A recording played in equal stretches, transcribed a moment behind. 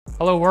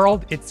Hello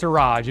world, it's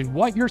Suraj, and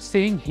what you're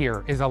seeing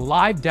here is a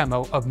live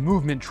demo of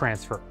movement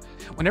transfer.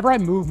 Whenever I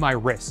move my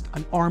wrist,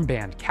 an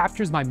armband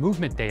captures my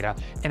movement data,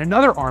 and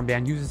another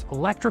armband uses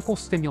electrical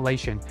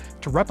stimulation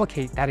to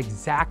replicate that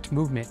exact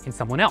movement in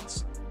someone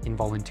else,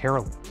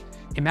 involuntarily.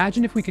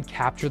 Imagine if we could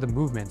capture the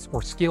movements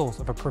or skills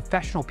of a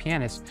professional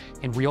pianist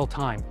in real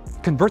time,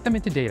 convert them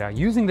into data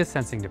using this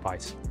sensing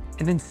device,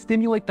 and then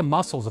stimulate the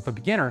muscles of a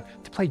beginner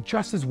to play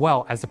just as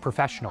well as a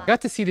professional. I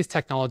got to see this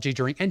technology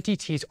during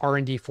NTT's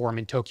R&D forum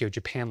in Tokyo,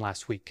 Japan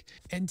last week.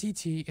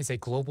 NTT is a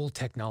global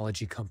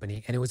technology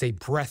company, and it was a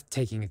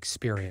breathtaking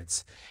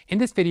experience. In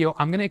this video,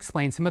 I'm going to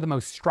explain some of the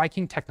most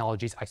striking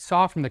technologies I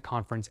saw from the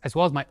conference, as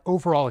well as my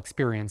overall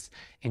experience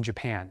in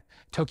Japan.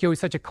 Tokyo is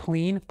such a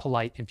clean,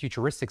 polite, and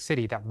futuristic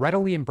city that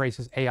readily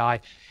embraces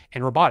AI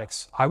and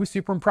robotics. I was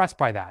super impressed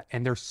by that,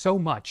 and there's so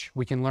much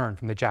we can learn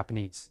from the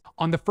Japanese.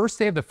 On the first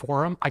day of the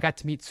forum, I got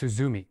to meet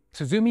Tsuzumi.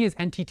 Tsuzumi is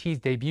NTT's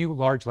debut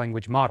large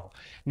language model,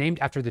 named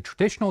after the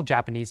traditional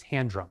Japanese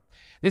hand drum.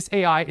 This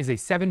AI is a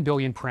 7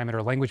 billion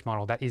parameter language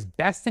model that is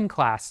best in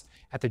class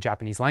at the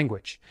Japanese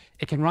language.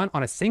 It can run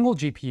on a single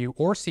GPU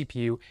or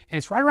CPU, and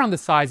it's right around the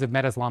size of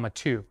Meta's Llama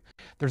 2.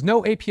 There's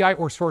no API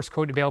or source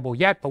code available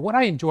yet, but what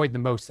I enjoyed the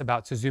most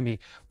about Tsuzumi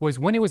was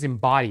when it was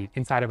embodied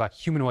inside of a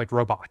humanoid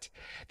robot.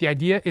 The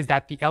idea is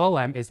that the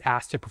LLM is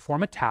asked to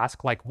perform a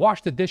task like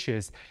wash the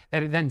dishes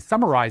that it then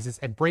summarizes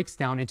and breaks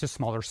down into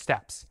smaller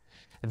steps.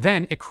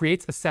 Then it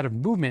creates a set of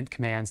movement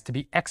commands to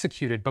be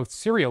executed both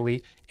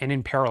serially and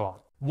in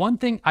parallel. One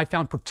thing I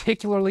found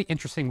particularly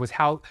interesting was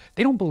how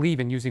they don't believe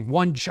in using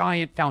one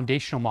giant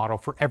foundational model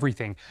for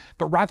everything,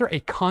 but rather a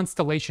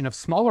constellation of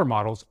smaller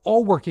models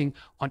all working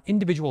on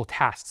individual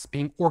tasks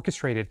being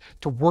orchestrated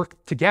to work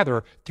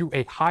together through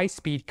a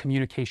high-speed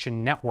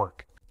communication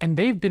network. And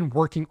they've been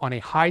working on a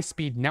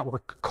high-speed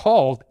network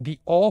called the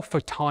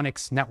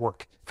All-Photonics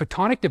Network.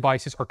 Photonic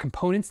devices are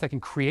components that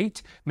can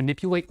create,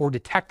 manipulate, or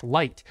detect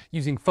light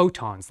using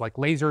photons like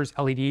lasers,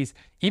 LEDs,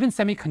 even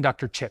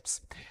semiconductor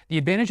chips. The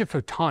advantage of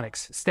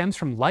photonics stems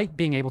from light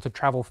being able to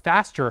travel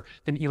faster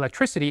than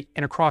electricity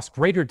and across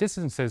greater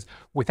distances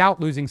without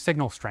losing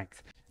signal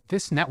strength.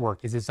 This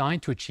network is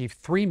designed to achieve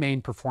three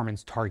main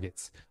performance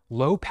targets: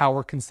 low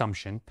power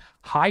consumption,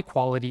 high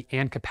quality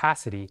and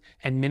capacity,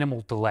 and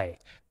minimal delay.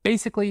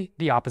 Basically,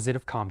 the opposite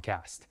of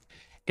Comcast.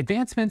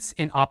 Advancements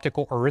in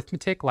optical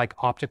arithmetic like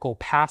optical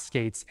pass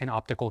gates and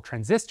optical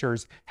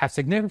transistors have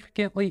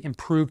significantly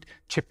improved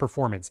chip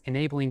performance,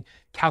 enabling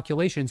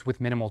calculations with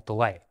minimal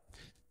delay.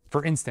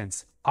 For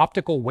instance,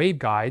 optical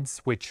waveguides,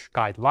 which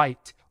guide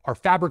light, are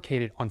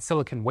fabricated on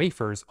silicon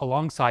wafers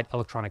alongside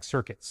electronic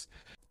circuits.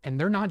 And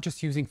they're not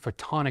just using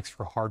photonics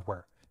for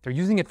hardware, they're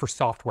using it for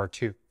software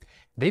too.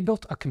 They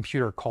built a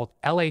computer called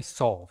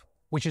LA-Solve,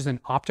 which is an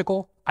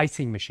optical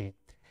Ising machine.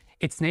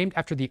 It's named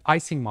after the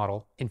Ising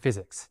model in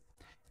physics.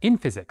 In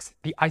physics,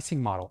 the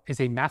Ising model is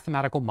a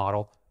mathematical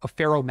model of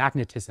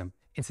ferromagnetism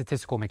in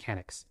statistical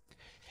mechanics.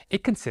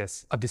 It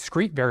consists of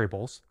discrete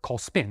variables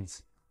called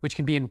spins, which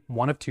can be in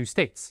one of two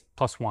states,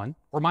 +1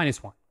 or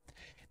 -1.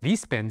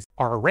 These spins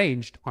are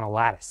arranged on a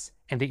lattice,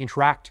 and they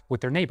interact with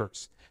their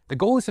neighbors. The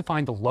goal is to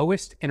find the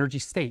lowest energy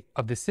state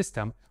of the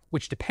system,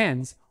 which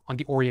depends on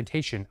the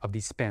orientation of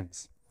these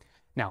spins.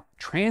 Now,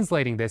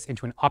 translating this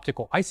into an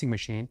optical Ising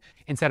machine,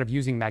 instead of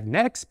using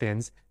magnetic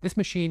spins, this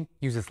machine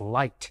uses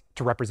light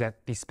to represent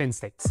these spin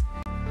states.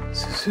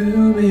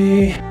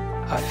 Tsuzumi,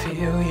 I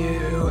feel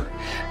you,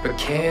 but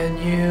can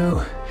you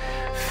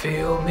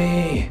feel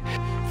me?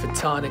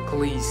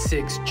 Photonically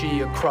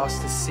 6G across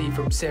the sea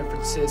from San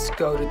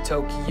Francisco to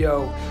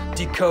Tokyo,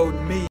 decode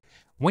me.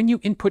 When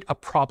you input a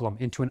problem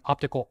into an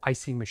optical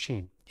Ising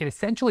machine, it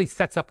essentially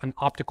sets up an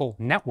optical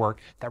network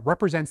that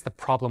represents the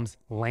problem's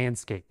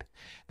landscape.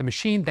 The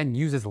machine then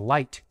uses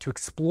light to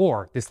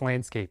explore this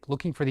landscape,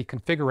 looking for the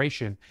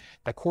configuration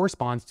that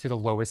corresponds to the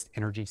lowest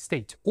energy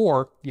state,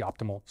 or the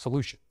optimal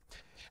solution.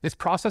 This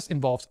process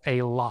involves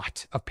a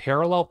lot of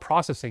parallel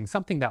processing,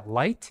 something that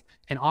light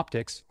and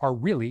optics are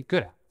really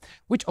good at,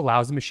 which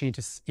allows the machine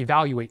to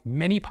evaluate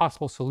many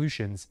possible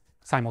solutions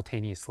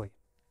simultaneously.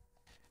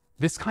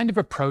 This kind of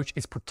approach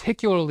is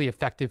particularly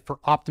effective for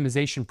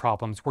optimization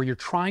problems where you're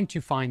trying to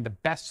find the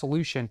best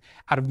solution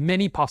out of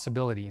many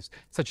possibilities,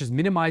 such as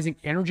minimizing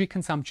energy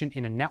consumption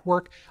in a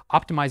network,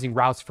 optimizing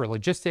routes for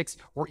logistics,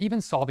 or even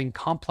solving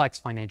complex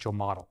financial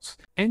models.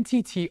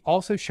 NTT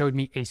also showed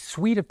me a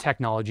suite of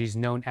technologies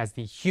known as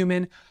the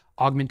Human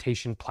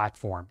Augmentation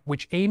Platform,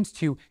 which aims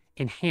to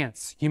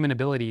enhance human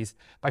abilities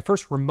by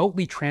first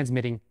remotely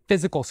transmitting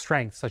physical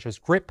strength, such as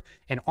grip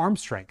and arm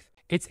strength.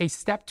 It's a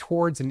step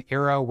towards an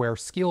era where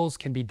skills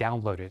can be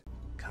downloaded.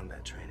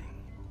 Combat training.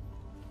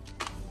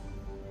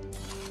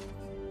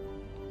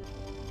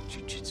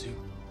 Jiu-jitsu.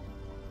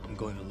 I'm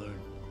going to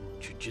learn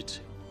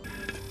jiu-jitsu.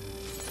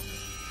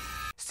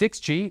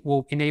 6G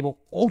will enable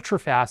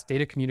ultra-fast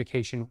data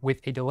communication with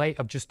a delay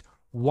of just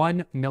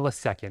 1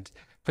 millisecond,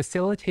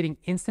 facilitating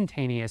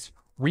instantaneous,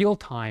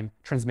 real-time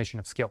transmission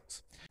of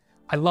skills.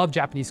 I love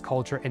Japanese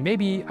culture, and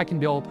maybe I can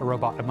build a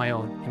robot of my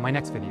own in my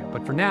next video.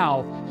 But for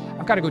now,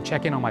 I've got to go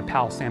check in on my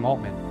pal Sam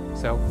Altman.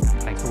 So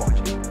thanks for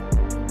watching.